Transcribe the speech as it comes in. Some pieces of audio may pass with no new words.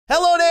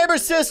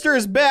sister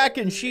is back,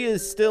 and she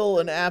is still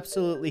an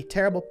absolutely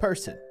terrible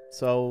person.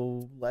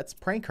 So let's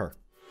prank her.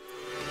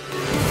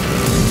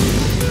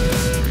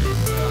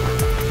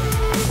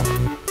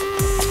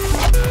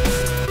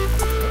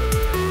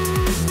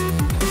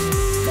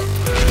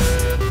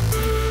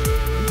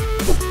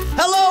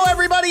 Hello,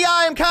 everybody.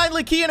 I am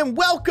kindly Keyin, and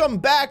welcome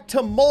back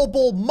to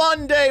Mobile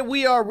Monday.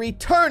 We are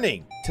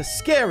returning to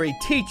Scary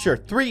Teacher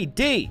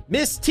 3D.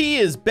 Miss T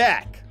is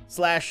back. /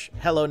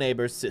 Hello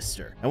Neighbor's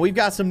sister. And we've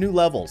got some new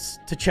levels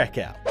to check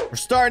out. We're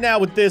starting out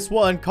with this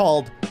one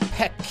called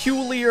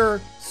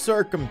Peculiar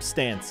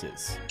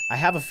Circumstances. I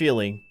have a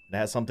feeling it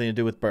has something to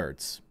do with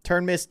birds.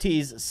 Turn Miss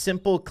T's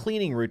simple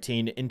cleaning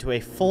routine into a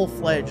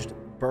full-fledged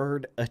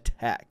bird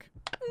attack.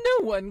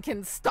 No one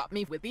can stop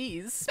me with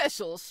these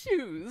special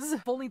shoes.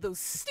 If only those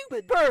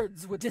stupid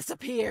birds would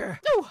disappear.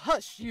 Oh,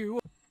 hush you.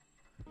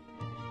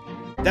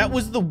 That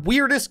was the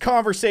weirdest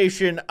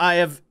conversation I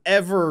have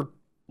ever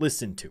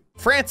listened to.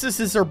 Francis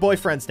is her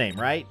boyfriend's name,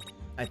 right?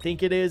 I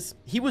think it is.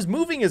 He was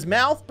moving his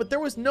mouth, but there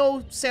was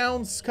no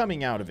sounds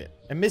coming out of it.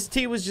 And Miss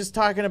T was just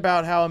talking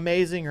about how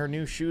amazing her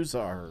new shoes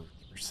are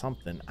or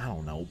something. I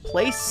don't know.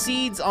 Place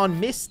seeds on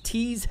Miss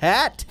T's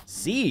hat?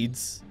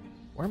 Seeds?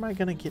 Where am I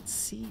gonna get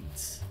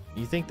seeds?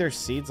 You think there's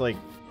seeds like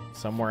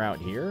somewhere out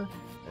here?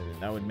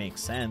 That would make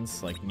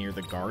sense, like near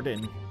the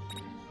garden.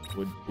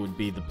 Would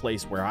be the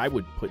place where I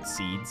would put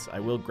seeds. I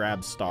will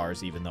grab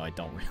stars even though I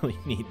don't really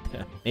need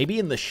them. Maybe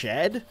in the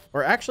shed?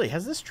 Or actually,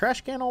 has this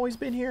trash can always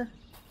been here?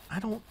 I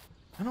don't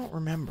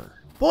remember.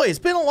 Boy, it's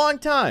been a long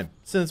time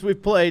since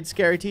we've played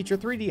Scary Teacher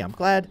 3D. I'm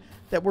glad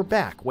that we're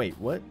back. Wait,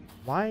 what?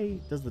 Why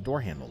does the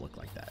door handle look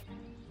like that?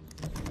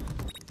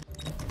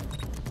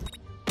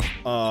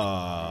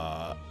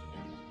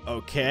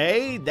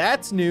 Okay,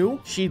 that's new.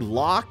 She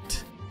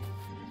locked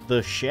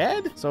the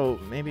shed? So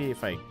maybe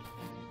if I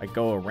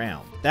go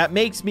around. That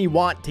makes me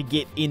want to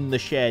get in the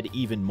shed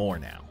even more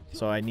now.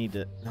 So I need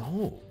to...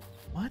 No.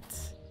 What?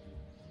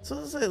 So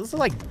is it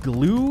like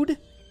glued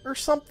or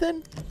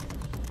something?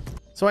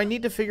 So I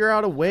need to figure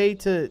out a way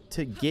to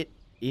get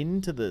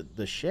into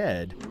the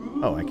shed.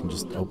 Oh, I can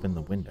just open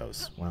the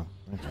windows. Well,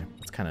 okay.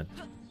 It's kind of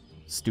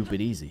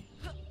stupid easy.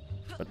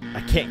 But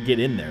I can't get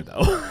in there,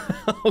 though.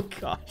 Oh,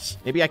 gosh.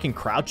 Maybe I can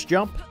crouch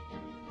jump?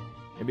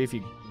 Maybe if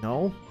you...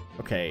 No?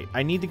 Okay.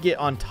 I need to get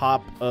on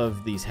top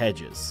of these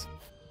hedges.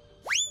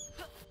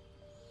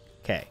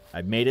 Okay,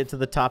 I've made it to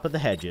the top of the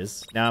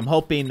hedges. Now I'm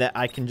hoping that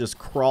I can just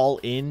crawl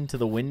into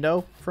the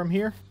window from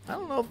here. I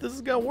don't know if this is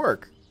gonna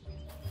work.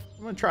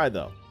 I'm gonna try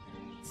though.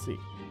 Let's see.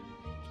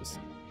 Just...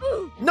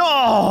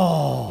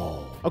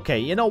 No! Okay,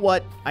 you know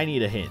what? I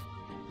need a hint.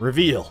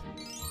 Reveal.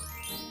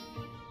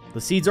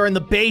 The seeds are in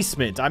the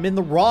basement. I'm in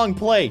the wrong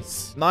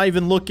place. Not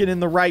even looking in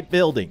the right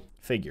building.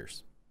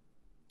 Figures.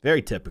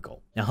 Very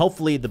typical. Now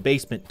hopefully the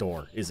basement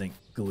door isn't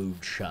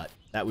glued shut.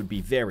 That would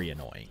be very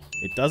annoying.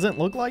 It doesn't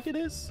look like it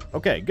is?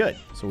 Okay, good.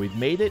 So we've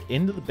made it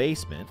into the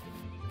basement,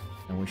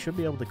 and we should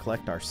be able to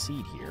collect our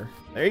seed here.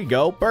 There you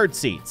go, bird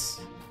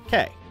seeds.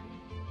 Okay.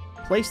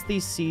 Place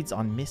these seeds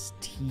on Miss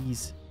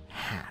T's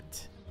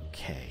hat.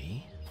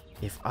 Okay.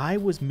 If I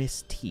was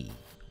Miss T,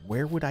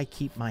 where would I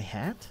keep my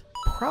hat?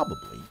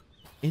 Probably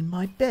in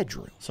my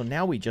bedroom. So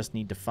now we just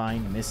need to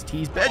find Miss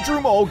T's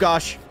bedroom. Oh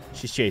gosh.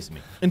 She's chasing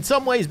me. In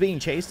some ways, being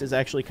chased is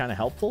actually kind of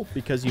helpful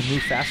because you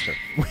move faster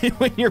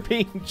when you're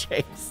being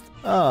chased.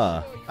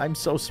 I'm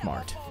so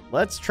smart.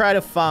 Let's try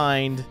to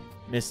find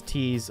Miss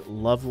T's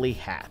lovely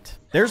hat.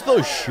 There's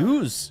those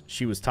shoes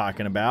she was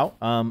talking about.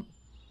 Oh.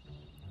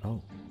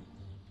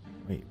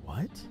 Wait,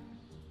 what?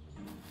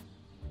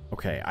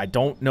 Okay, I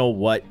don't know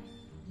what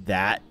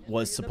that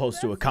was supposed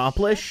to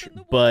accomplish,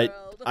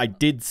 but I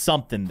did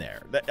something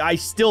there. I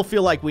still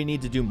feel like we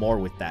need to do more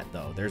with that,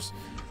 though.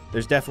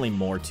 There's definitely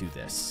more to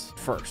this.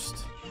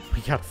 First,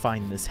 we gotta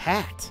find this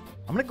hat.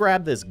 I'm gonna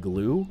grab this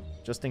glue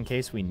just in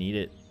case we need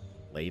it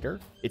later.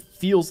 It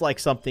feels like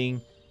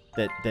something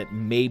that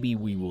maybe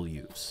we will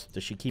use.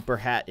 Does she keep her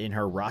hat in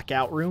her rock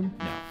out room?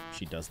 No,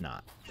 she does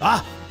not.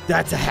 Ah,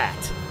 that's a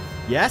hat.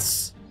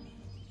 Yes,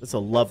 that's a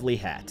lovely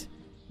hat.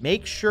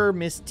 Make sure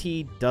Miss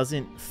T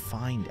doesn't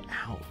find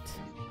out.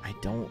 I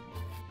don't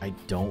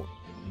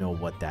know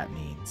what that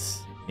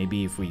means.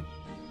 Maybe if we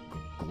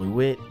glue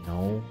it?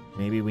 No.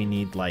 Maybe we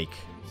need like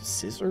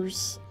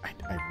scissors?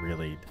 I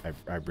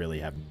really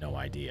have no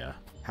idea.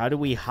 How do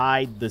we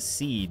hide the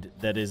seed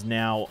that is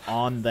now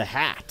on the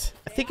hat?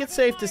 I think it's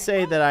safe to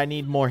say that I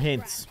need more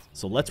hints.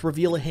 So let's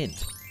reveal a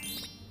hint.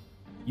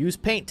 Use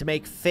paint to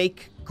make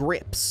fake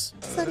grips.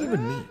 What does that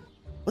even mean?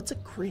 What's a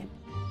grip?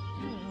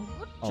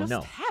 Oh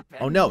no.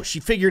 Oh no, she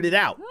figured it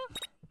out.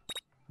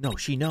 No,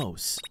 she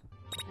knows.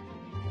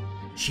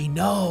 She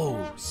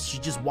knows. She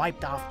just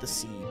wiped off the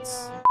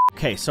seeds.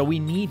 Okay, so we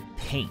need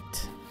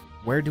paint.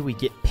 Where do we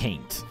get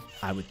paint?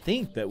 I would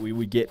think that we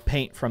would get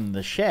paint from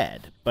the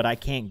shed, but I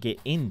can't get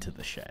into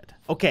the shed.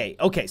 Okay,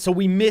 so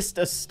we missed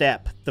a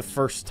step the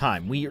first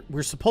time.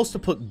 We're supposed to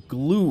put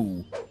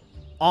glue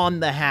on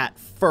the hat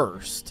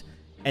first,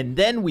 and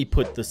then we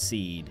put the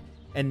seed,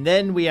 and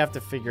then we have to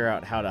figure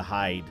out how to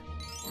hide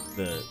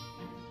the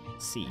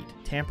Seed.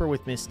 Tamper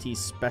with Miss T's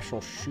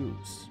special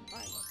shoes. I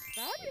look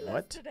fabulous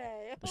What?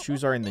 today. The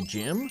shoes are in the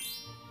gym?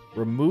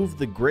 Remove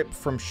the grip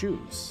from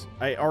shoes.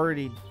 I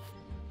already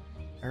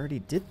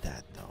did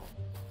that, though.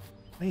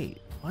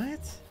 Wait, what?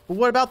 But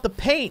what about the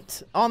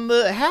paint on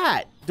the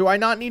hat? Do I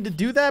not need to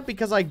do that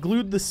because I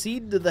glued the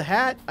seed to the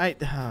hat?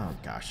 Oh,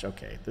 gosh.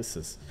 Okay,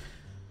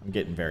 I'm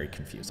getting very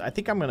confused. I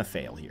think I'm going to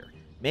fail here.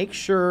 Make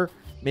sure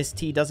Miss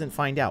T doesn't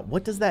find out.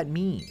 What does that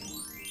mean?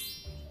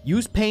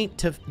 Use paint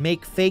to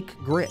make fake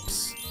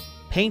grips.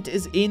 Paint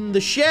is in the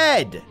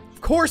shed.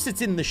 Of course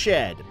it's in the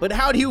shed. But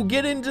how do you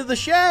get into the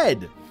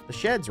shed? The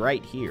shed's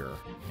right here.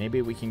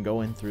 Maybe we can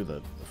go in through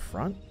the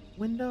front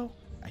window?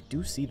 I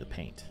do see the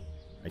paint.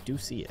 I do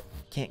see it.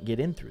 Can't get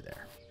in through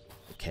there.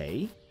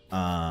 Okay.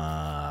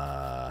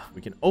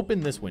 We can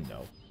open this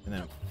window. And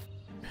then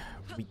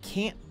we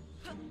can't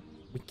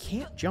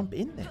jump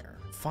in there.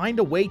 Find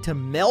a way to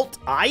melt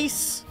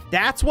ice?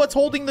 That's what's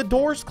holding the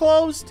doors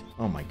closed?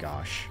 Oh my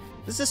gosh.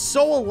 This is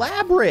so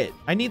elaborate.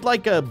 I need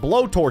like a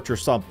blowtorch or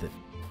something.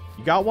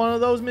 You got one of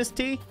those, Miss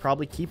T?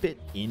 Probably keep it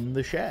in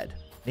the shed.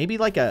 Maybe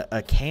like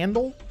a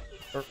candle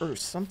or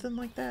something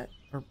like that.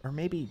 Or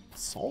maybe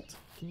salt?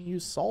 Can you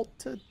use salt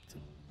to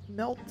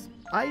melt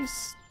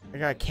ice? I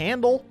got a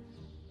candle.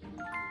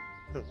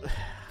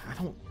 I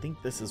don't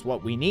think this is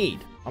what we need.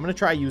 I'm going to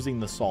try using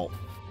the salt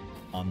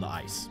on the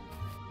ice.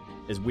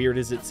 As weird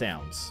as it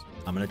sounds,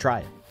 I'm going to try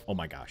it. Oh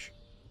my gosh.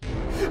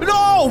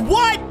 No,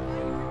 what?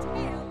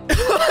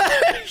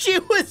 She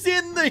was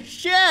in the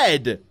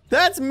shed.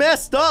 That's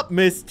messed up,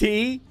 Miss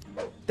T.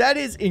 That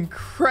is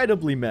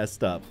incredibly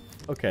messed up.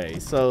 Okay,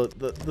 so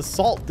the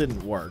salt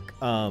didn't work.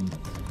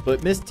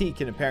 But Miss T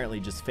can apparently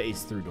just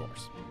phase through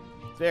doors.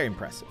 It's very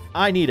impressive.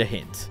 I need a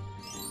hint.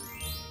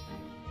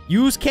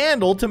 Use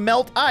candle to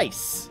melt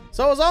ice.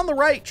 So I was on the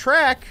right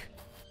track,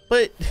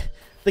 but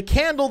the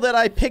candle that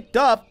I picked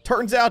up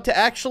turns out to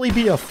actually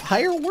be a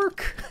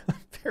firework. I'm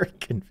very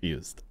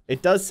confused.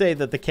 It does say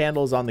that the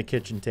candle is on the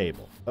kitchen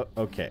table.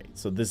 Okay,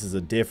 so this is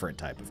a different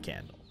type of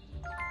candle.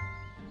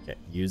 Okay,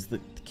 use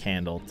the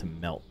candle to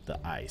melt the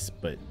ice,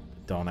 but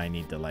don't I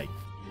need to like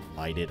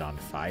light it on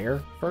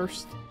fire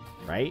first,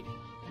 right?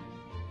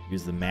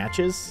 Use the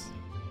matches,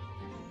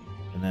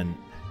 and then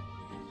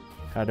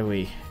how do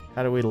we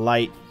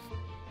light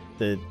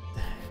the?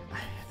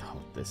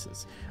 Oh, this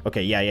is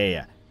okay.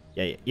 Yeah.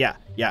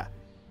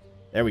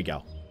 There we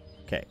go.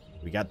 Okay,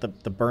 we got the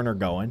burner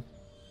going.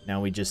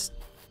 Now we just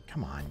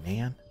come on,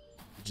 man.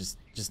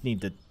 Just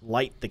need to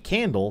light the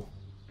candle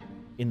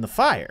in the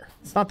fire.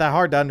 It's not that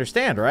hard to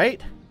understand, right?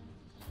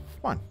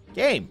 Come on,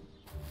 game.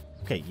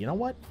 Okay, you know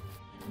what?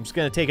 I'm just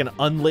gonna take an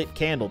unlit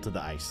candle to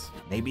the ice.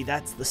 Maybe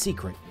that's the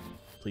secret.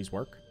 Please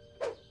work.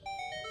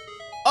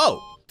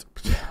 Oh,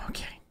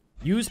 okay.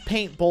 Use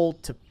paint bowl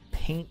to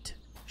paint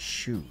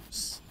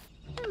shoes.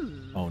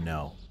 Oh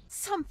no.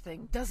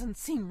 Something doesn't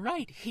seem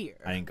right here.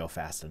 I didn't go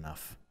fast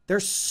enough.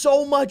 There's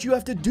so much you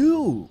have to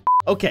do.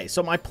 Okay,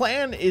 so my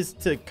plan is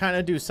to kind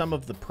of do some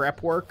of the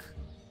prep work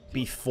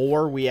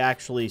before we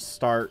actually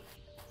start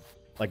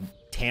like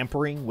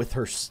tampering with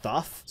her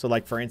stuff. So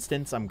like, for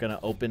instance, I'm going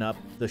to open up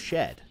the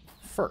shed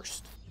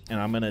first and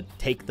I'm going to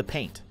take the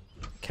paint.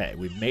 Okay,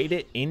 we've made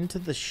it into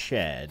the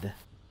shed.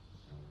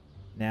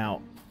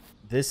 Now,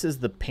 this is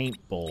the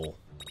paint bowl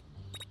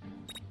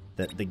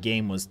that the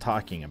game was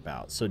talking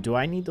about. So do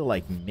I need to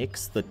like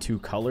mix the two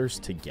colors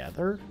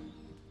together?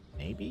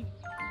 Maybe?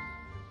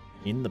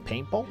 In the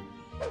paint bowl?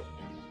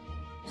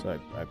 So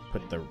I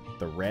put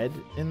the red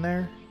in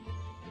there,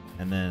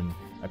 and then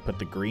I put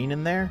the green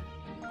in there.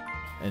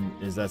 And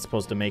is that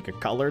supposed to make a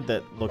color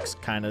that looks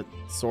kind of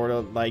sort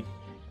of like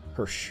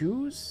her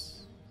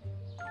shoes?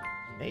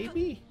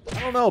 Maybe? I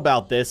don't know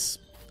about this.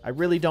 I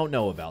really don't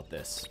know about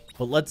this.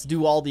 But let's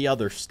do all the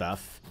other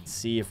stuff and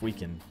see if we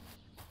can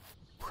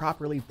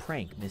properly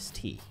prank Miss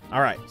T.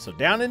 All right, so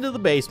down into the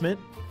basement,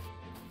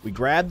 we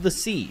grab the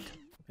seed,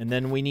 and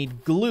then we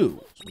need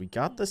glue. So we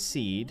got the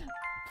seed.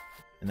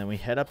 And then we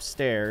head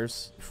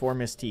upstairs before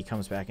Miss T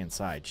comes back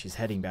inside. She's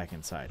heading back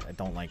inside. I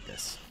don't like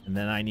this. And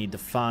then I need to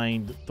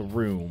find the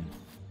room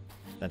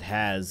that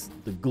has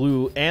the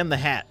glue and the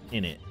hat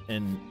in it.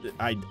 And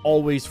I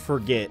always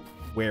forget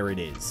where it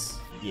is.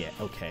 Yeah,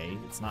 okay.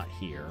 It's not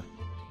here.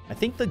 I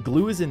think the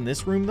glue is in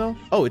this room, though.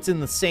 Oh, it's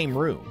in the same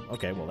room.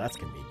 Okay, well, that's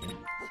convenient.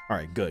 All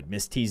right, good.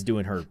 Miss T's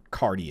doing her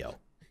cardio.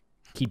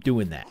 Keep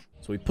doing that.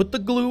 So we put the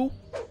glue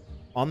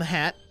on the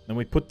hat. Then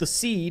we put the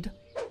seed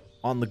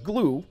on the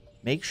glue.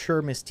 Make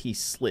sure Miss T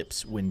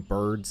slips when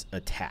birds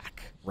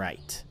attack.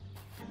 Right.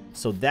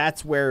 So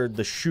that's where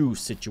the shoe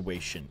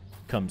situation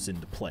comes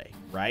into play,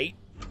 right?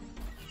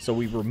 So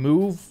we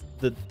remove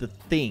the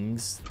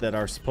things that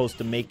are supposed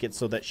to make it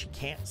so that she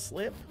can't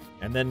slip.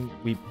 And then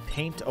we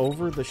paint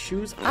over the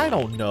shoes. I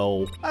don't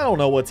know. I don't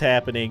know what's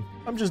happening.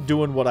 I'm just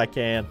doing what I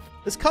can.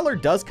 This color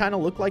does kind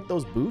of look like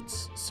those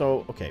boots.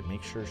 So, okay,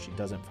 make sure she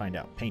doesn't find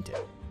out. Paint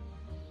it.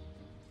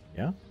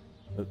 Yeah?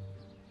 What?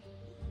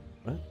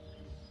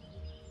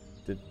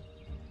 Did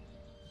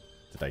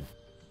I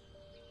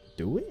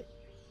do it?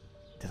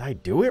 Did I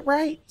do it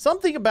right?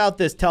 Something about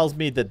this tells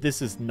me that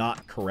this is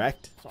not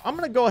correct. So I'm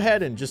gonna go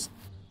ahead and just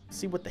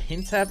see what the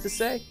hints have to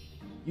say.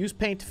 Use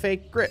paint to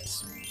fake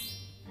grips.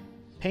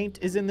 Paint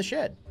is in the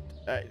shed.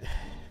 I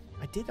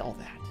did all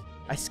that.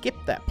 I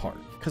skipped that part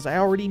because I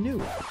already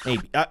knew.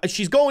 Maybe.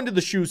 She's going to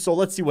the shoes, so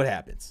let's see what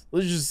happens.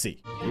 Let's just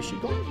see. Is she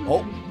going?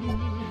 Oh.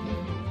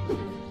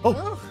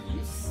 Oh,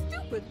 you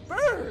stupid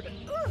bird.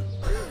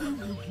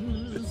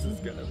 This is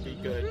gonna be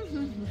good.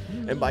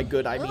 And by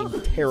good, I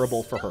mean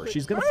terrible for her.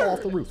 She's gonna fall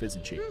off the roof,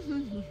 isn't she?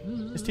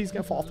 Miss T's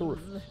gonna fall off the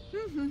roof.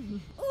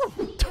 Oh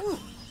my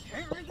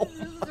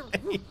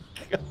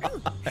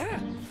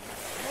God.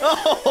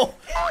 Oh!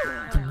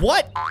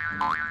 What?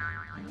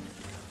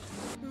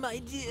 My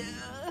dear.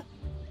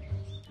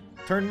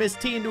 Turn Miss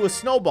T into a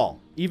snowball,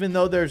 even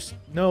though there's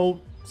no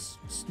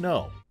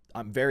snow.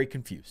 I'm very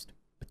confused,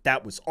 but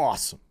that was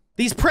awesome.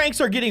 These pranks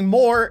are getting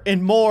more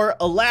and more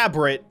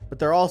elaborate, but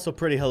they're also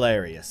pretty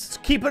hilarious. So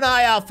keep an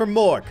eye out for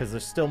more, because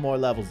there's still more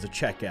levels to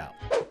check out.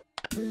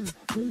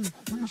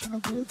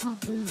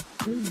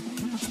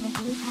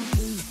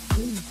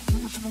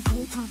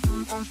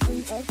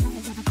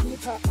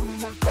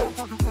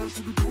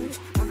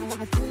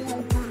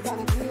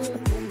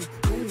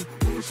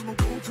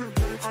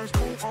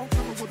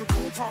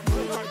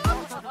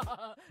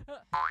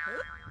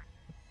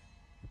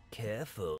 Careful.